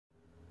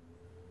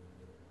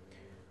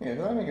Yeah,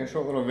 so I'll make a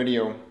short little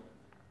video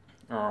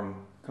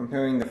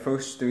comparing the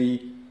first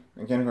three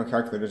mechanical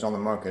calculators on the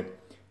market,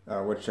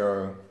 which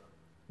are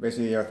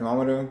basically the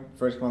Arthromoter,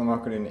 first came on the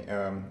market in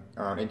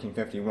around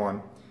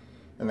 1851,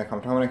 and the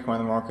Comptometer came on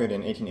the market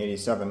in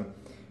 1887,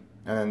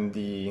 and then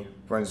the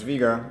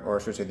Brunsviga, or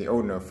I should say the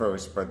Odener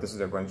first, but this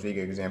is a Brunsviga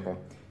example,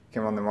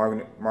 came on the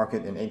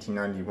market in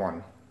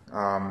 1891.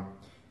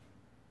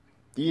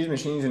 These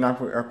machines do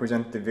not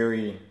represent the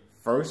very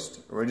first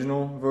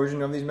original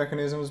version of these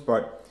mechanisms,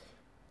 but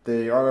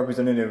they are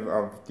representative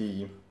of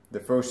the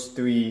first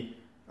three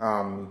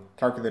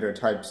calculator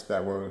types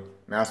that were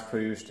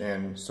mass-produced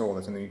and sold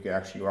as something you could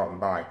actually go out and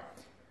buy.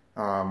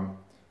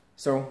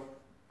 So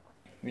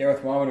the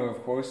Arthromoter,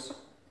 of course,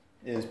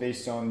 is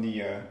based on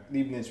the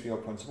Leibniz real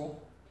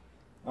principle.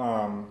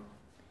 As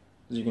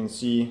you can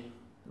see,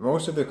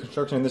 most of the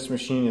construction of this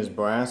machine is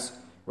brass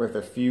with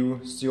a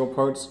few steel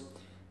parts.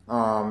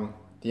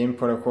 The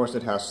input, of course,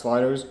 it has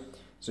sliders,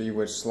 so you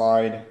would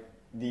slide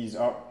these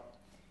up,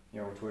 to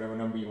whatever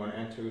number you want to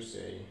enter,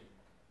 say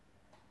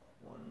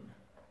 1,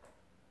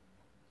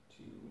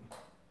 2,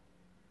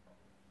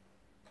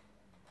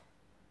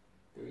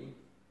 3,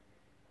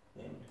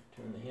 then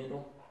turn the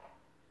handle.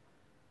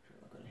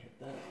 I'm not going to hit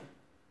that.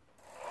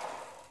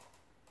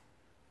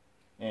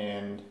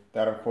 And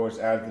that, of course,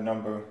 adds the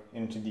number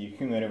into the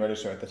accumulator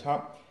register at the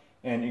top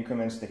and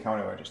increments the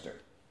counter register.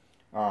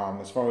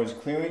 As far as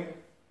clearing,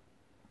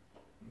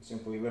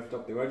 simply lift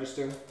up the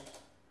register,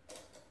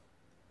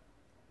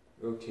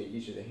 rotate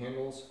each of the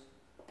handles,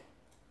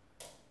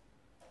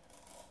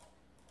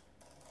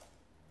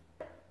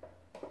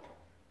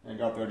 and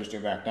drop the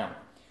register back down.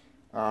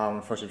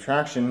 For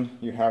subtraction,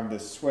 you have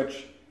this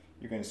switch.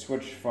 You can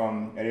switch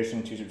from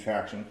addition to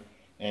subtraction,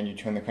 and you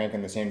turn the crank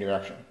in the same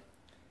direction.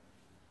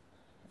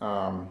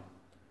 Of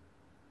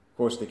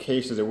course, the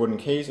case is a wooden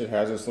case. It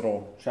has this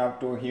little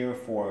trapdoor here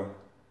for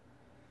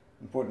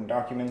important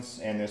documents,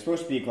 and there's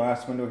supposed to be a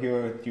glass window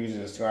here. It uses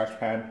a scratch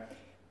pad.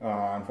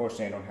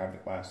 Unfortunately, I don't have the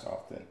glass.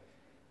 I'll have to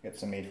get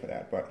some made for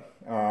that. But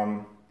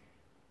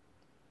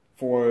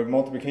for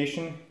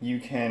multiplication,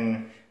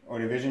 or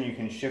division, you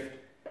can shift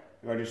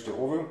the register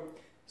over.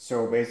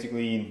 So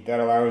basically, that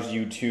allows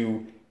you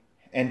to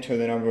enter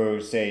the number,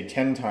 say,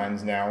 10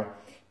 times now,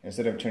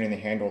 instead of turning the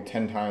handle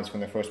 10 times from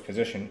the first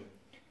position.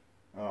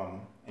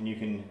 And you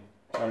can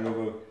start it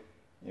over,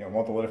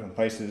 multiple different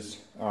places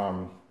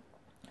to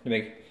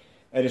make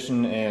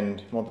addition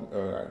and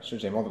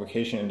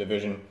multiplication and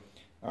division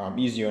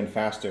easier and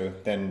faster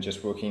than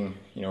just working,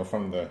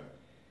 from the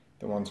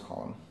ones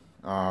column.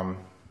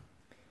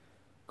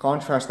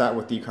 Contrast that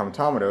with the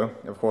Comptometer.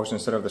 Of course,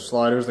 instead of the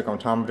sliders, the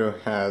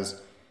Comptometer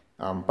has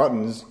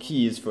buttons,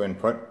 keys for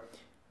input.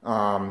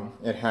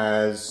 It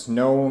has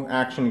no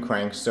action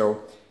cranks,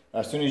 so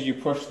as soon as you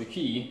push the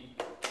key,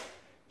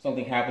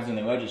 something happens in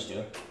the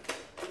register.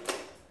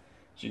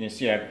 So you can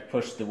see I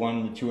pushed the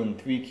 1, the 2, and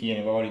 3 key,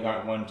 and I've already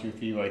got 1, 2,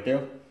 3 right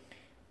there.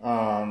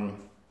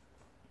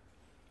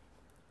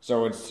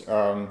 So it's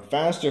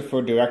faster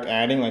for direct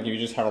adding. Like if you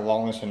just have a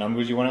long list of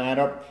numbers you want to add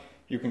up,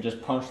 you can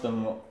just punch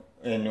them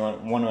in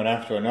one right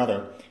after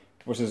another.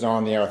 Versus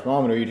on the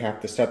Arthromoter, you'd have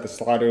to set the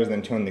sliders,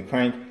 then turn the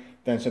crank,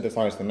 then set the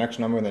sliders to the next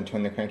number, then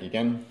turn the crank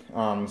again.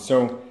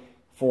 So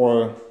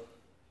for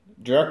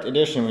direct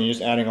addition, when you're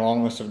just adding a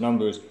long list of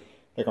numbers,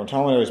 the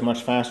Comptometer is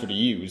much faster to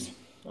use.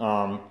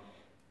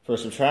 For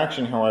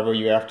subtraction, however,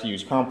 you have to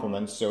use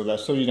complements, so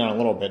that slows you down a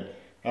little bit.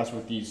 That's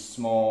what these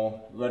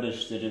small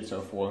reddish digits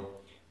are for,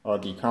 are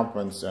the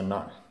complements, and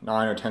not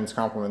 9 or 10s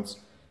complements.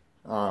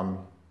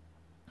 And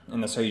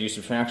that's how you do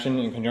subtraction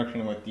in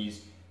conjunction with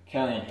these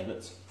carry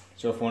inhibits.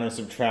 So if I want to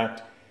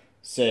subtract,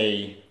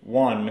 say,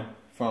 1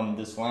 from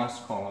this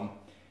last column,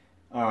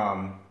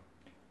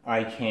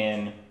 I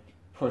can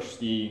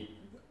push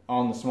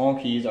on the small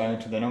keys, I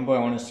enter the number I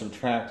want to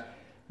subtract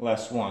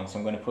less 1. So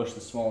I'm going to push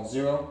the small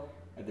 0.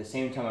 At the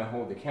same time I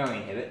hold the carry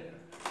inhibit.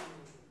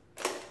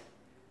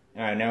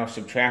 And I now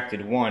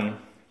subtracted 1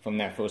 from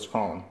that first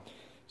column.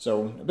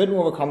 So a bit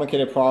more of a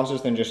complicated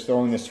process than just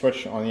throwing the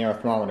switch on the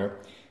Arthromoter,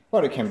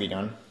 but it can be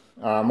done.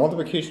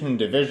 Multiplication and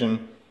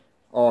division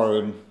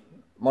are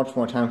much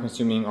more time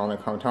consuming on the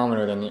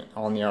Comptometer than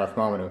on the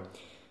Arthromoter.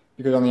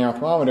 Because on the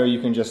Arthromoter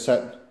you can just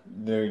set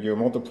your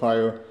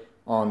multiplier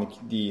on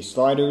the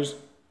sliders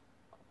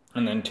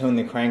and then turn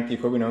the crank the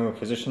appropriate number of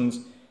positions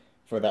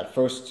for that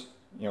first,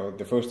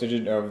 the first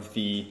digit of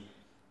the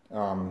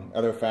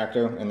other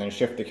factor, and then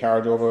shift the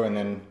carriage over, and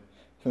then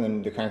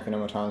turn the crank the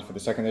number of times for the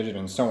second digit,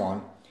 and so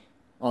on.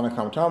 On the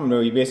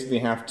Comptometer, you basically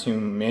have to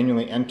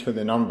manually enter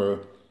the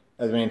number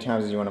as many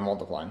times as you want to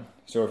multiply.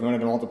 So if you wanted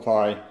to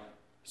multiply,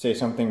 say,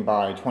 something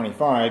by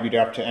 25, you'd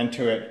have to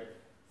enter it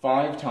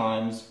 5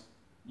 times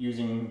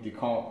using the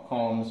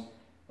columns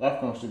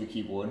leftmost of the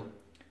keyboard.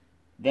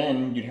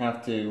 Then you'd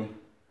have to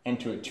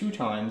enter it 2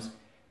 times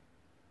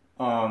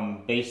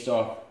based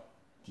off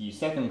the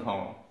second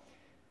column.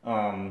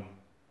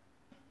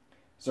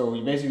 So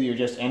you're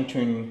just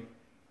entering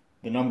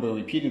the number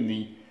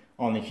repeatedly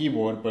on the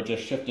keyboard, but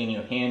just shifting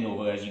your hand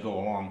over as you go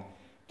along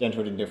to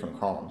enter it in different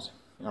columns.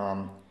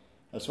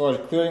 As far as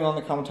clearing on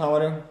the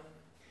Comptometer,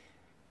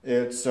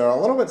 it's a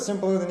little bit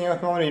simpler than the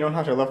Arthrometer. You don't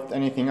have to lift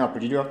anything up,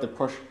 but you do have to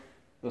push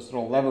this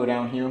little lever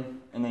down here,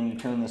 and then you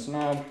turn this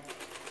knob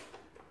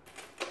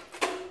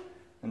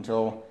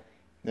until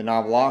the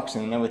knob locks,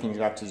 and then everything's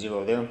back to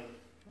zero there.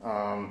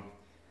 Something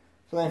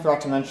I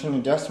forgot to mention, the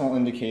decimal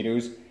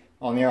indicators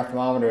on the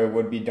Arthrometer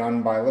would be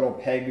done by little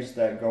pegs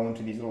that go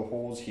into these little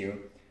holes here.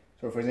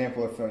 So for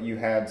example, if you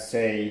had,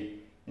 say,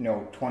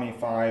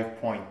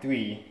 25.3,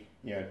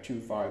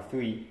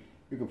 253,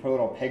 you could put a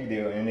little peg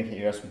there and indicate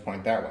your decimal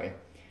point that way.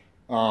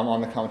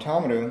 On the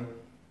Comptometer, I'm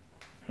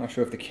not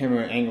sure if the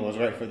camera angle is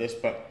right for this,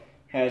 but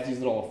has these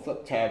little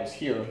flip tabs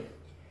here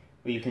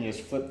where you can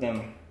just flip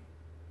them,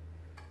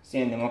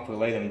 stand them up, or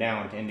lay them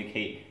down to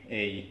indicate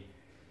a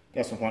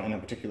decimal point in a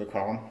particular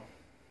column.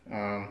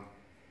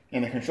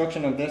 In the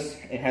construction of this,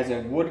 it has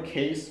a wood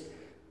case,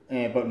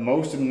 but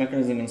most of the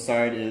mechanism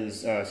inside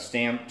is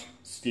stamped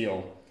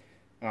steel.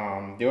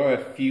 There are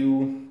a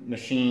few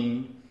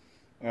machine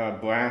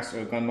brass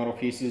or gunmetal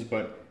pieces,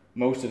 but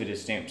most of it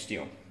is stamped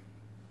steel.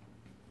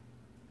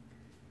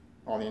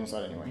 On the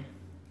inside anyway.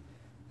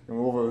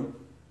 Go over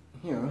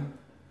here,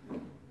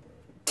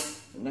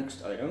 the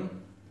next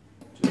item,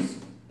 which is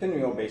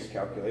pinwheel based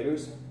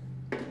calculators.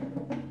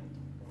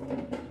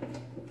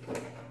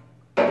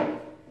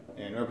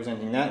 And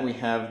representing that, we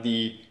have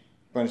the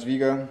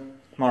Brunsviga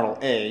Model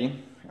A.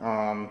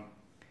 I'm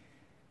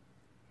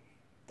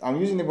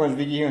using the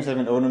Brunsviga here instead of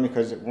an Odin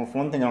because, for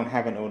one thing, I don't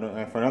have an Odin,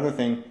 and for another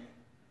thing,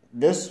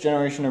 this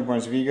generation of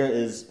Brunsviga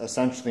is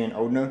essentially an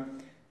Odin.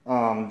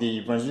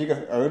 The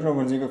original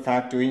Brunsviga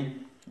factory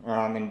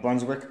in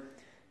Brunswick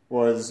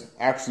was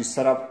actually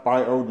set up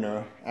by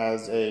Odin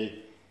as a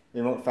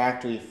remote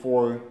factory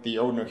for the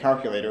Odin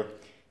calculator,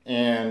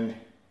 and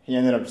he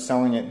ended up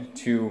selling it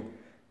to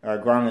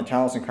Graham and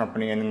Taliesin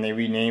Company, and then they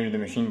renamed the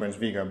machine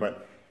Brunsviga.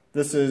 But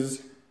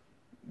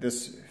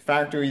this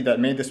factory that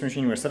made this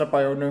machine was set up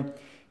by Odin,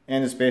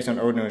 and it's based on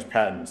Odin's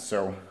patents.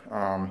 So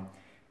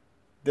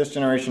this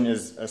generation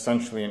is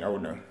essentially an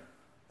Odin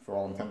for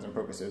all intents and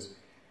purposes.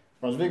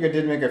 Brunsviga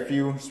did make a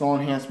few small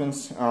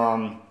enhancements.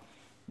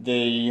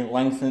 They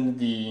lengthened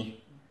the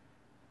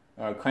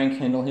crank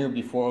handle here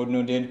before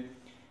Odin did,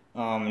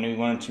 and maybe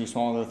one or two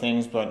small other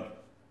things,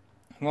 but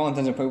for all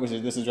intents and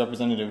purposes, this is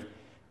representative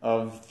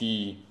of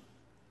the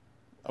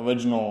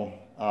original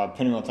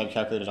pinwheel type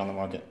calculators on the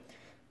market.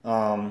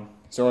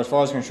 So as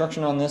far as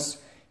construction on this,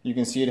 you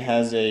can see it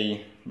has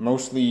a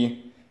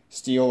mostly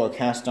steel or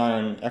cast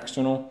iron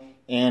external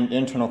and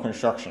internal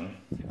construction.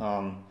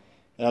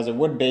 It has a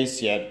wood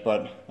base yet,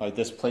 but like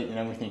this plate and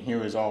everything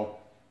here is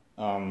all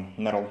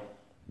metal.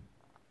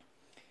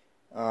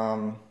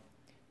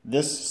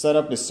 This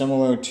setup is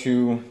similar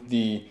to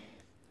the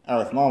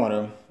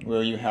Arthrometer,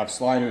 where you have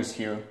sliders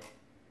here,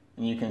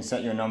 and you can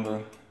set your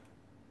number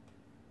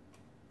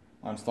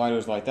on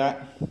sliders like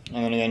that,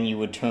 and then again you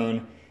would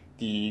turn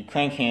the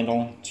crank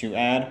handle to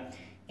add,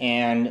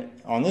 and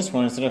on this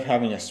one, instead of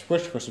having a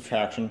switch for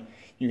subtraction,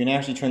 you can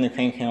actually turn the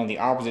crank handle the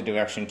opposite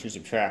direction to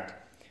subtract.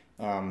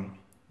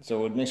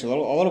 So it makes it a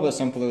little bit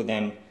simpler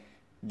than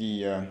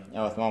the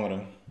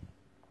Arthrometer.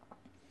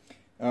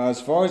 As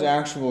far as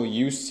actual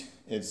use,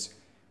 it's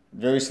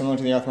very similar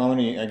to the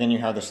Arthrometer. Again, you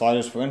have the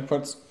sliders for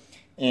inputs,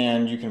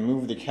 and you can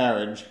move the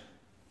carriage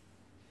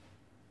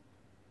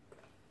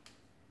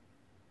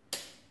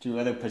to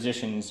other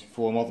positions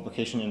for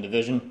multiplication and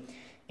division.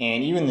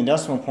 And even the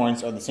decimal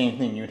points are the same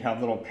thing. You would have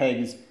little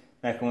pegs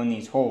that go in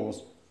these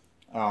holes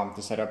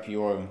to set up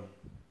your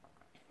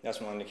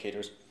decimal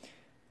indicators.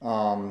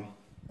 And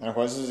of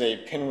course, this is a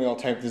pinwheel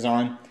type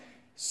design,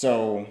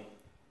 so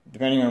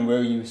depending on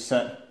where you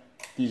set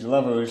these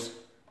levers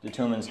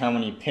determines how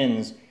many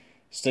pins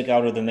stick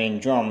out of the main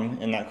drum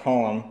in that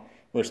column,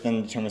 which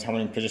then determines how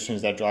many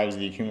positions that drives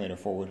the accumulator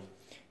forward.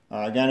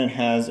 Again, it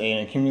has an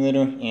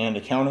accumulator and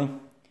a counter,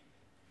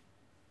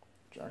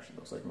 which actually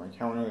looks like my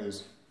counter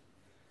is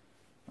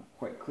not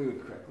quite cleared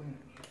correctly.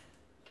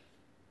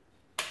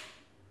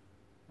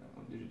 That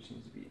one digit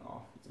seems to be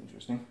off. It's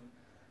interesting.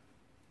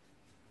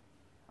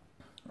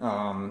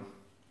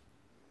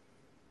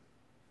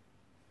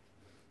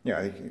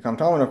 Yeah, the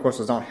Comptometer, of course,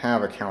 does not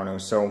have a counter,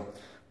 so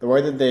the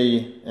way that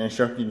they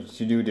instruct you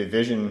to do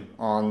division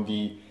on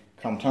the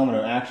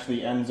Comptometer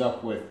actually ends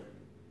up with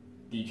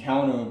the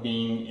counter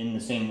being in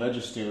the same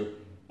register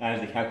as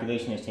the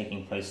calculation is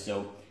taking place.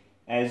 So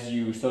as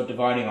you start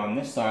dividing on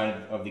this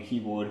side of the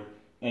keyboard,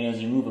 and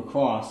as you move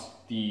across,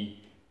 the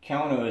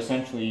counter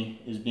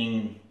essentially is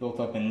being built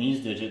up in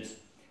these digits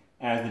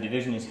as the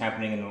division is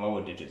happening in the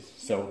lower digits.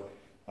 So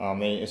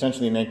they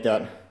essentially make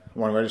that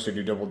one register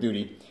do double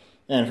duty.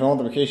 And for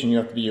multiplication, you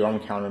have to be your own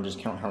counter and just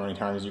count how many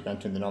times you've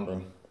entered the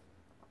number.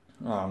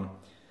 Of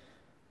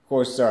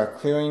course,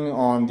 clearing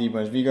on the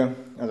Brunsviga,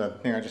 as the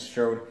thing I just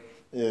showed,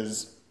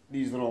 is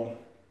these little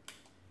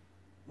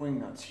wing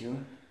nuts here.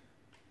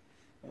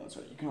 Oh, that's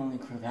right, you can only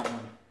clear that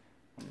one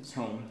on its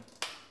own.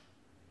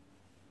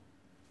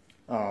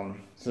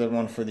 So that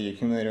one for the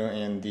accumulator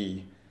and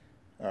the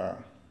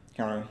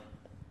counter.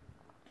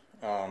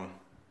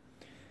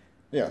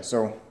 Yeah,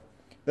 so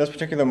This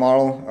particular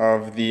model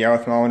of the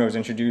arthrometer was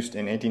introduced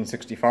in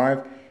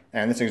 1865,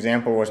 and this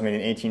example was made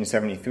in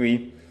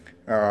 1873.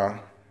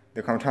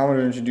 The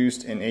comptometer was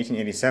introduced in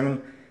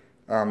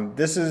 1887.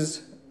 This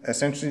is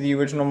essentially the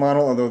original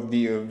model, although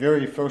the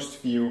very first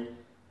few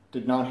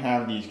did not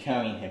have these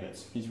carrying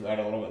pivots. These were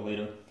added a little bit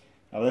later.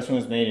 This one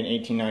was made in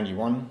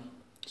 1891,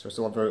 so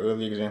still a very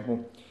early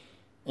example.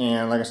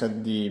 And like I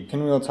said, the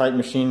pinwheel type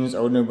machines,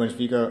 Oudno,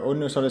 Brunsviga,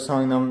 Oudno started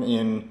selling them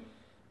in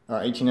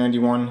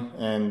 1891,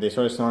 and they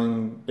started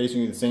selling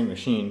basically the same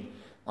machine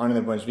under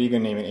the Brunsviga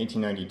name in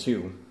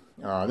 1892.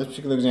 This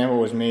particular example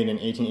was made in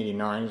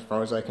 1889, as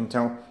far as I can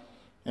tell.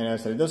 And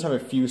as I said, it does have a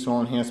few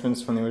small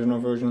enhancements from the original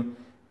version,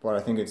 but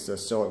I think it's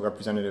still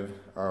representative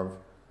of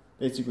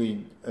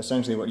basically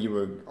essentially what you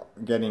were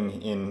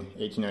getting in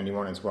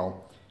 1891 as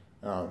well.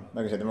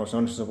 Like I said, the most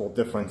noticeable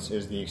difference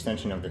is the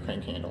extension of the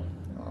crank handle.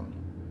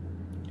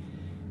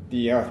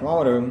 The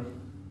arthrometer,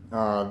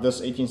 this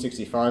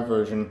 1865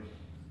 version,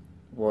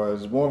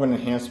 was more of an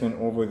enhancement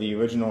over the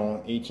original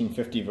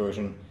 1850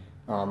 version,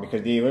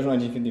 because the original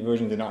 1850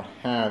 version did not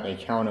have a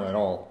counter at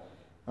all.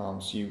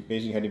 So you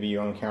basically had to be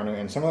your own counter,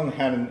 and some of them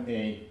had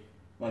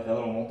like a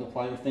little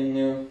multiplier thing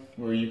there,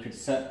 where you could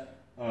set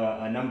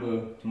a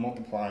number to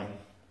multiply,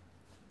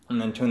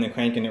 and then turn the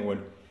crank and it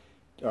would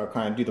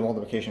kind of do the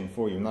multiplication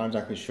for you. I'm not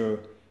exactly sure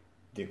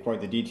quite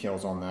the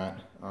details on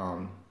that,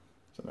 so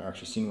I've never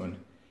actually seen one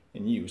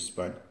in use,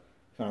 but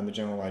kind of the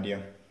general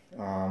idea.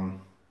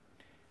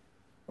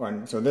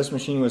 So this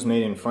machine was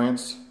made in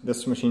France,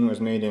 this machine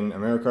was made in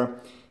America,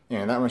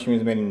 and that machine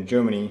was made in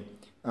Germany,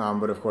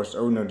 but of course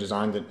Oudno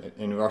designed it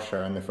in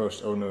Russia, and the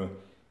first Oudno,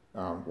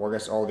 well, I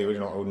guess all the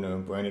original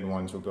Oudno branded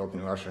ones were built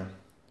in Russia.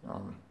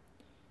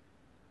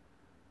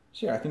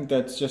 So yeah, I think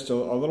that's just a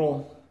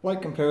little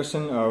light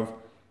comparison of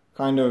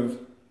kind of,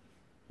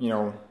 you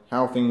know,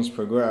 how things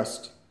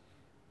progressed.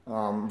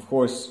 Of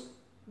course,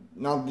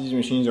 not that these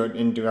machines are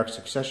in direct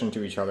succession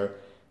to each other.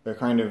 They're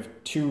kind of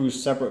two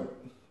separate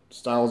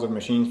styles of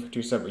machines for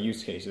two separate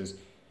use cases.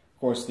 Of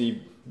course,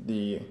 the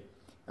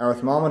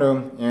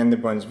arthrometer and the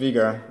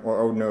Brunsviga, or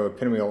Oudno, or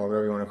pinwheel, or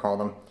whatever you want to call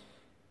them,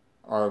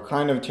 are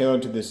kind of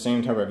tailored to the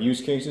same type of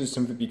use cases,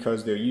 simply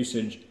because their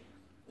usage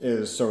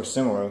is so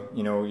similar.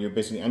 You know, you're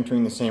basically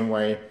entering the same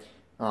way.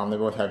 They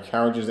both have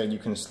carriages that you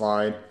can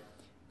slide,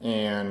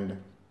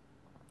 and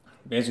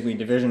basically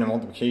division and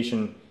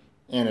multiplication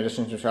and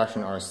addition and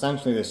subtraction are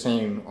essentially the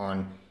same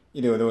on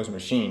either of those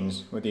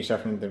machines, with the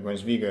exception that the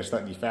Brunsviga is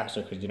slightly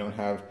faster because you don't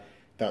have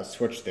that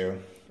switch there.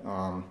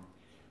 So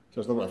it's a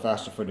little bit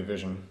faster for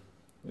division.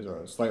 There's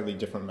a slightly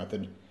different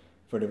method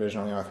for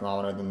division on the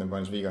arthrometer than the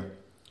Brunsviga.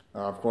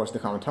 Of course, the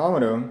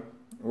Comptometer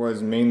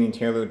was mainly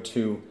tailored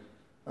to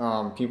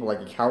people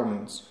like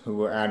accountants who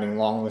were adding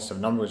long lists of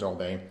numbers all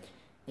day,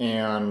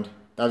 and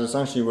that's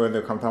essentially where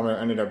the Comptometer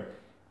ended up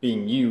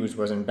being used,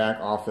 was in back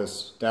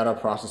office data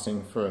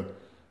processing for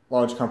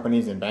large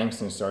companies and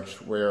banks and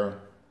such, where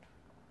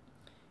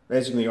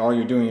basically all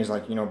you're doing is,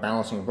 like, you know,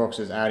 balancing books,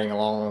 is adding a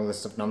long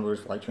list of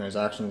numbers for like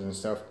transactions and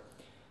stuff,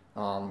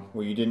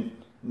 where you didn't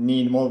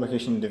need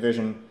multiplication and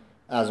division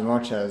as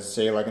much as,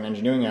 say, like an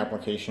engineering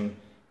application,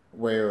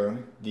 where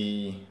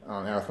the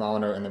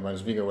arthrometer and the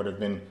Brunsviga would have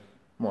been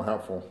more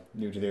helpful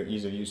due to their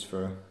ease of use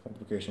for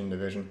multiplication and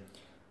division.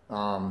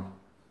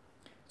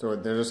 So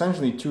there's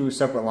essentially two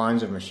separate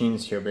lines of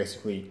machines here.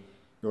 Basically,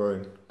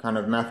 your kind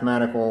of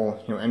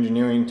mathematical, you know,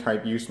 engineering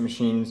type use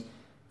machines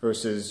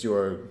versus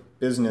your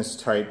business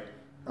type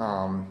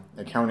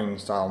accounting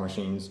style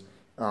machines,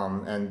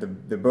 and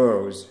the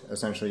burrows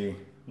essentially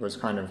was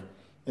kind of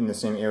in the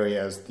same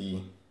area as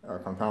the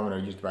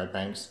Comptometer used by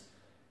banks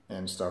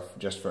and stuff,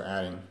 just for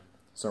adding.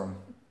 So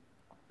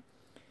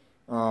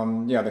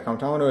yeah, the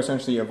Comptometer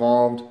essentially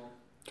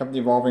kept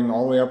evolving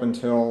all the way up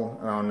until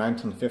around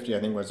 1950,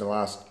 I think, was the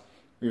last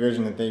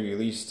revision that they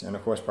released. And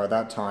of course, by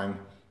that time,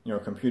 you know,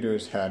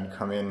 computers had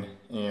come in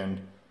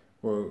and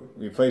were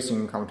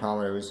replacing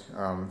Comptometers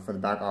for the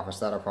back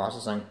office data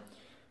processing,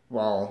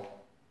 while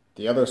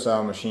the other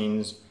style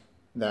machines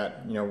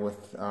that, you know,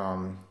 with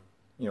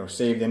you know,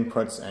 saved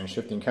inputs and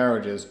shifting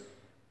carriages,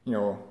 you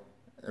know,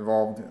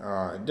 evolved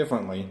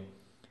differently.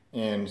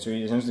 And so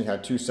you essentially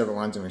had two separate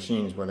lines of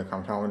machines, where the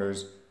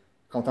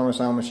Comptometer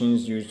style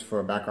machines used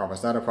for back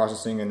office data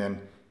processing, and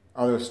then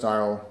other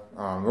style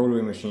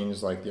rotary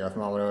machines like the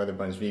Arthromotor, the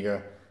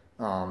Brunsviga,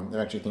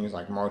 eventually things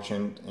like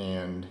Marchant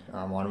and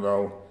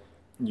Monroe,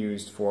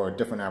 used for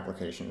different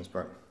applications.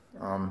 But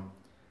so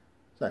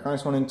I kind of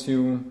just wanted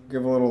to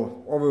give a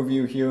little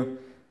overview here.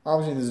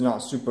 Obviously, this is not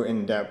super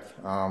in-depth.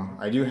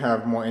 I do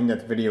have more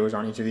in-depth videos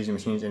on each of these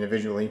machines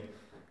individually,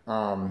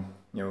 you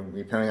know,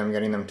 repairing them,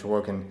 getting them to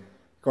work, and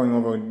going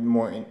over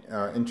more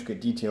intricate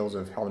details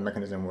of how the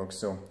mechanism works.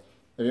 So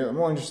if you're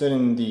more interested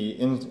in the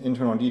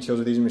internal details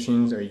of these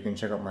machines, or you can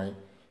check out my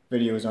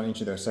videos on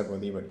each of those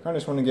separately. But I kind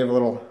of just want to give a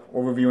little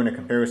overview and a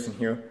comparison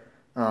here.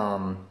 You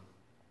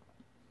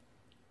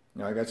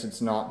know, I guess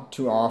it's not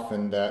too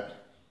often that,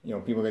 you know,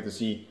 people get to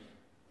see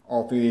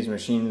all three of these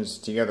machines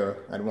together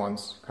at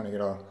once. Kind of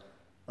get a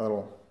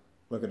little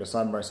look at a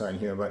side by side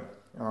here. But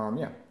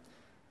yeah,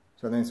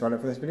 So that's about it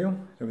for this video.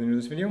 So if you enjoyed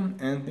this video,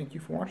 and thank you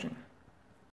for watching.